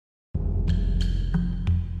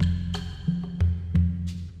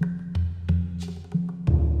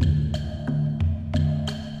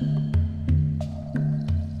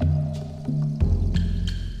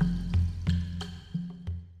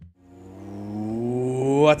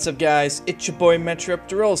What's up guys, it's your boy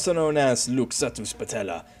MechaRaptor, also known as Luxatus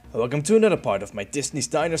Patella. Welcome to another part of my Disney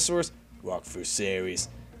Dinosaurs walkthrough series.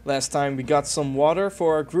 Last time we got some water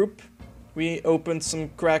for our group. We opened some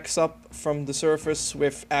cracks up from the surface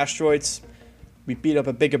with asteroids. We beat up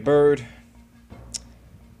a bigger bird.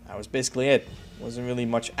 That was basically it. Wasn't really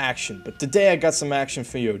much action, but today I got some action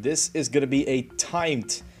for you. This is gonna be a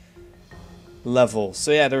timed level.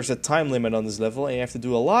 So yeah, there's a time limit on this level and you have to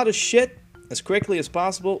do a lot of shit as quickly as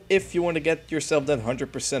possible if you want to get yourself that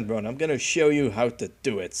 100% run. I'm gonna show you how to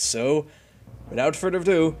do it. So without further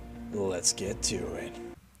ado, let's get to it.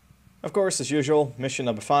 Of course, as usual, mission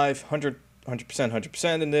number 5,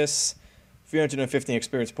 100% in this. 315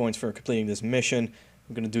 experience points for completing this mission.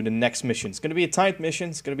 I'm gonna do the next mission. It's gonna be a timed mission.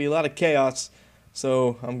 It's gonna be a lot of chaos.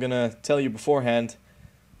 So I'm gonna tell you beforehand.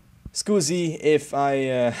 Scusi if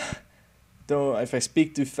I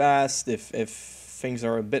speak too fast, if things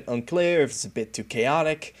are a bit unclear, if it's a bit too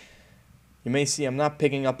chaotic. You may see I'm not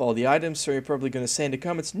picking up all the items, so you're probably gonna say in the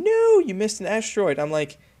comments, "No, you missed an asteroid." I'm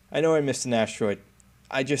like, I know I missed an asteroid.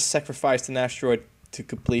 I just sacrificed an asteroid to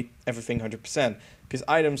complete everything 100%, because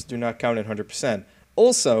items do not count at 100%.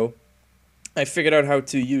 Also, I figured out how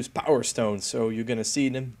to use power stones, so you're gonna see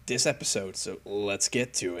them this episode, so let's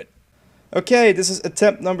get to it. Okay, this is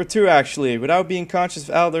attempt number 2 actually. Without being conscious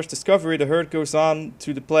of Aladar's discovery, the herd goes on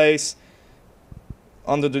to the place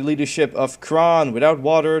under the leadership of Kron. Without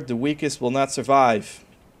water, the weakest will not survive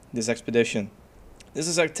this expedition. This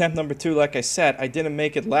is attempt number 2, like I said. I didn't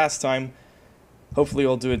make it last time. Hopefully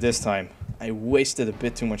I'll do it this time. I wasted a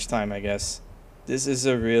bit too much time, I guess. This is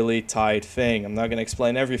a really tight thing. I'm not going to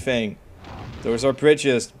explain everything. Those are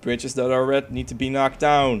bridges. Bridges that are red need to be knocked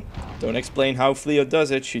down. Don't explain how Plio does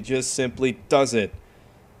it. She just simply does it.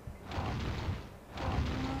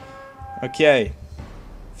 Okay.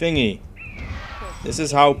 Thingy. This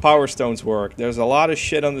is how power stones work. There's a lot of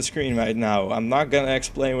shit on the screen right now. I'm not gonna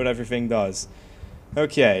explain what everything does.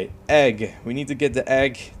 Okay, egg. We need to get the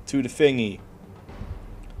egg to the thingy.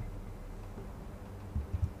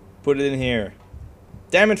 Put it in here.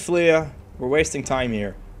 Damn it, Plio. We're wasting time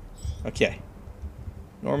here. Okay.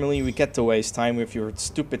 Normally we get to waste time with your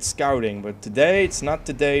stupid scouting, but today it's not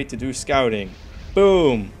the day to do scouting.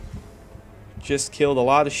 Boom! Just killed a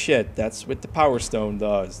lot of shit. That's what the power stone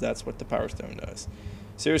does. That's what the power stone does.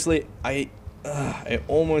 Seriously, I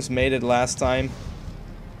almost made it last time.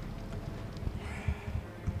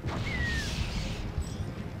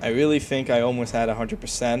 I really think I almost had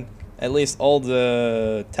 100%. At least all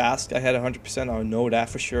the tasks I had 100%. I know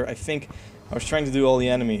that for sure. I think I was trying to do all the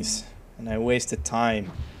enemies and I wasted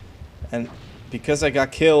time. And because I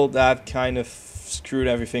got killed, that kind of screwed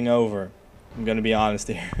everything over. I'm gonna be honest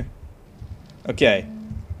here. Okay,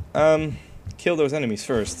 kill those enemies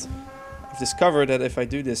first. I've discovered that if I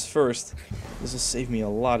do this first, this will save me a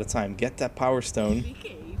lot of time. Get that power stone.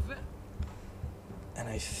 And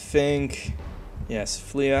I think, yes,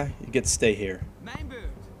 Plio, you get to stay here.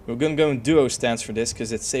 We're gonna go in duo stance for this,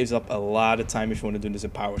 because it saves up a lot of time if you want to do this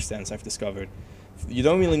in power stance, I've discovered. You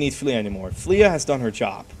don't really need Plio anymore. Plio has done her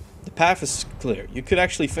job. The path is clear. You could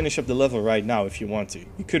actually finish up the level right now if you want to.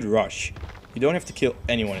 You could rush. You don't have to kill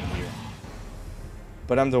anyone in here.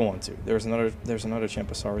 But I don't want to. There's another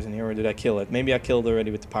Champosaurus in here, or did I kill it? Maybe I killed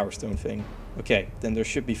already with the power stone thing. Okay, then there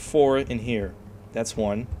should be 4 in here. That's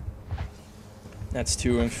 1. That's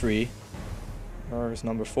 2 and 3. Where is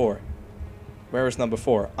number 4? Where is number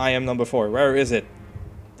 4? I am number 4. Where is it?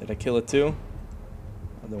 Did I kill it too?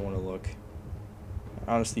 I don't want to look.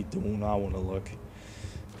 I honestly do not want to look.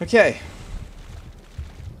 Okay.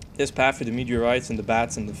 This path for the meteorites and the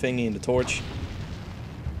bats and the thingy and the torch.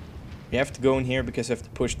 We have to go in here because we have to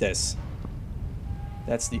push this.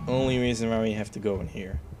 That's the only reason why we have to go in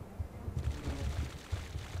here.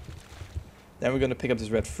 Then we're going to pick up this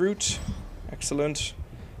red fruit. Excellent.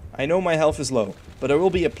 I know my health is low, but there will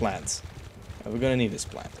be a plant. And we're going to need this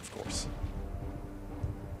plant, of course.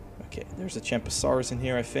 Okay, there's a Champosaurus in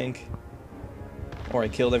here, I think. Or I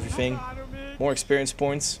killed everything. More experience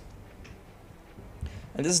points.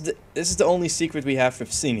 And this is the only secret we have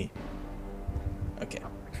with Zini. Okay.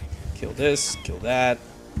 Kill this, kill that.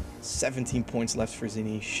 17 points left for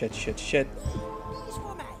Zini. Shit, shit, shit.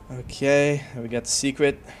 Okay, we got the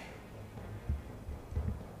secret.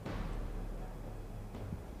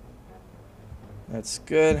 That's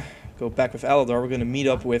good. Go back with Aladar. We're gonna meet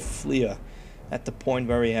up with Plio at the point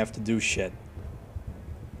where we have to do shit.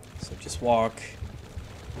 So just walk,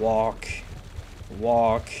 walk,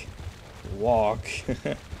 walk, walk.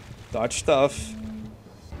 Dodge stuff.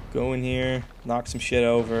 Go in here, knock some shit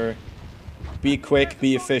over. Be quick,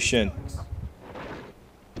 be efficient.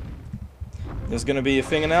 There's gonna be a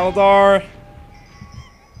thing in Aladar.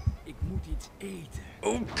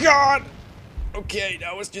 Oh god! Okay,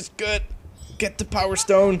 that was just good. Get the power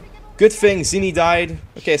stone. Good thing Zini died.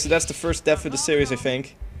 Okay, so that's the first death of the series, I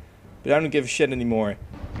think. But I don't give a shit anymore.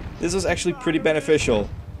 This was actually pretty beneficial.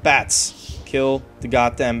 Bats. Kill the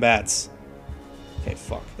goddamn bats. Okay,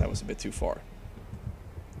 fuck. That was a bit too far.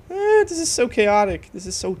 This is so chaotic. This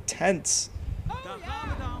is so tense.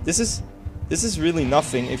 This is really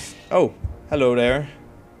nothing if... Oh, hello there.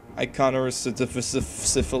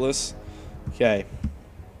 Iconosyphilis. Okay.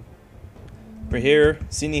 We're here.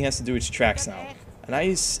 Zini has to do its tracks now. And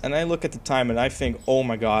I look at the time and I think, oh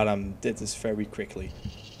my god, I did this very quickly.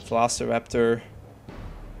 Velociraptor.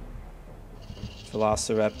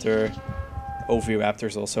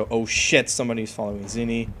 Oviraptors also. Oh shit, somebody's following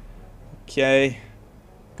Zini. Okay.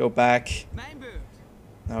 Go back.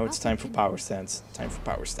 Now it's time for power stance.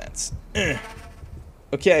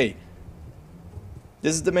 Okay.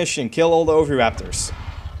 This is the mission. Kill all the Oviraptors.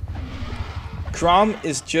 Krom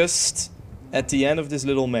is just at the end of this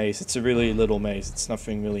little maze. It's a really little maze. It's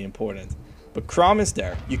nothing really important. But Krom is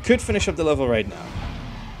there. You could finish up the level right now.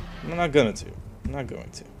 I'm not going to.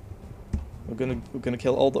 We're gonna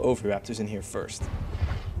kill all the Oviraptors in here first.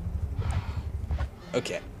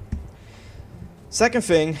 Okay. Second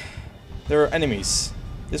thing, there are enemies.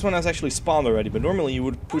 This one has actually spawned already, but normally you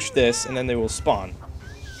would push this and then they will spawn.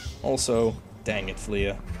 Also, dang it,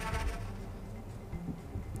 Plio.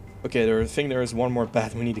 Okay, I think there is one more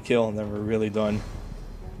bat we need to kill and then we're really done.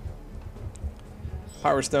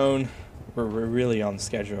 Power Stone. We're really on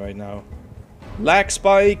schedule right now. Lag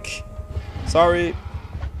spike! Sorry.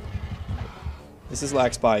 This is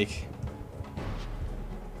lag spike.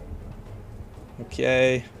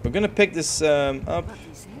 Okay, we're gonna pick this up.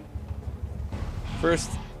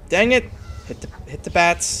 First, dang it! Hit the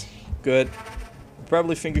bats. Good.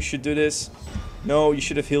 Probably think you should do this. No, you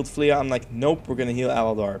should have healed Plio. I'm like, nope, we're gonna heal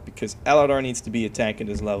Aladar because Aladar needs to be a tank in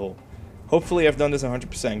this level. Hopefully I've done this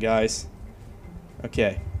 100%, guys.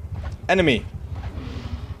 Okay. Enemy.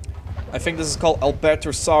 I think this is called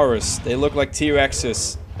Albertosaurus. They look like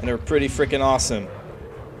T-Rexes and they're pretty freaking awesome.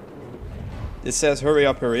 It says hurry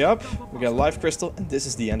up, hurry up. We got a life crystal and this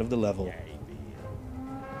is the end of the level.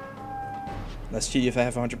 Let's see if I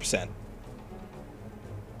have 100%.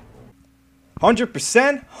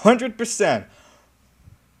 100%? 100%!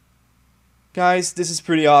 Guys, this is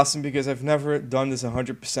pretty awesome because I've never done this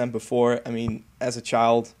 100% before. I mean, as a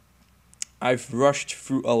child, I've rushed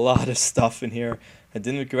through a lot of stuff in here. I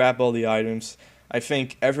didn't grab all the items. I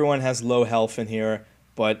think everyone has low health in here,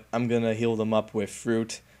 but I'm gonna heal them up with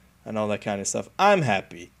fruit and all that kind of stuff. I'm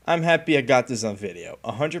happy. I'm happy I got this on video.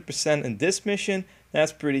 100% in this mission,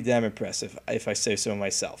 that's pretty damn impressive, if I say so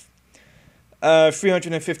myself.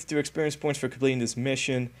 352 experience points for completing this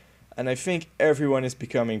mission. And I think everyone is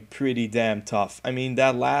becoming pretty damn tough. I mean,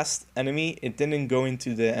 that last enemy, it didn't go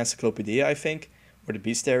into the encyclopedia, I think, or the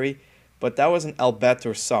bestiary, but that was an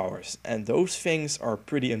Albertosaurus, and those things are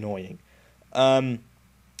pretty annoying.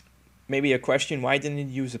 Maybe a question, why didn't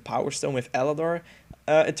you use a power stone with Aladar?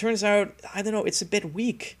 It turns out, I don't know, it's a bit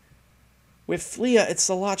weak. With Plio, it's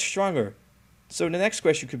a lot stronger. So the next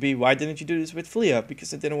question could be, why didn't you do this with Plio?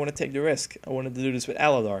 Because I didn't want to take the risk. I wanted to do this with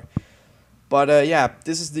Aladar. But yeah,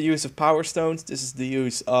 this is the use of power stones. This is the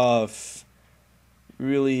use of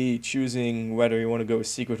really choosing whether you want to go with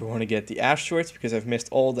secret or want to get the asteroids. Because I've missed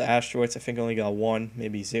all the asteroids. I think I only got 1,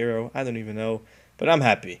 maybe 0. I don't even know. But I'm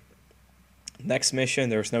happy. Next mission,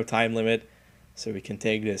 there's no time limit. So we can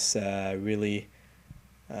take this really...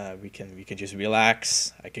 we can just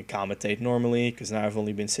relax. I can commentate normally. Because now I've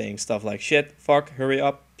only been saying stuff like shit, fuck, hurry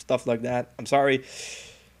up, stuff like that. I'm sorry.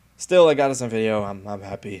 Still, I got this on video. I'm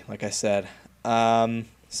happy, like I said.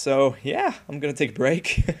 So, yeah, I'm going to take a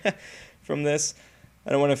break from this.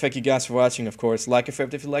 I want to thank you guys for watching, of course. Like and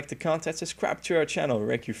favorite if you like the content. Subscribe to our channel. We'll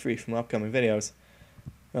make you free from upcoming videos.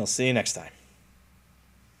 I'll see you next time.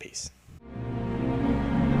 Peace.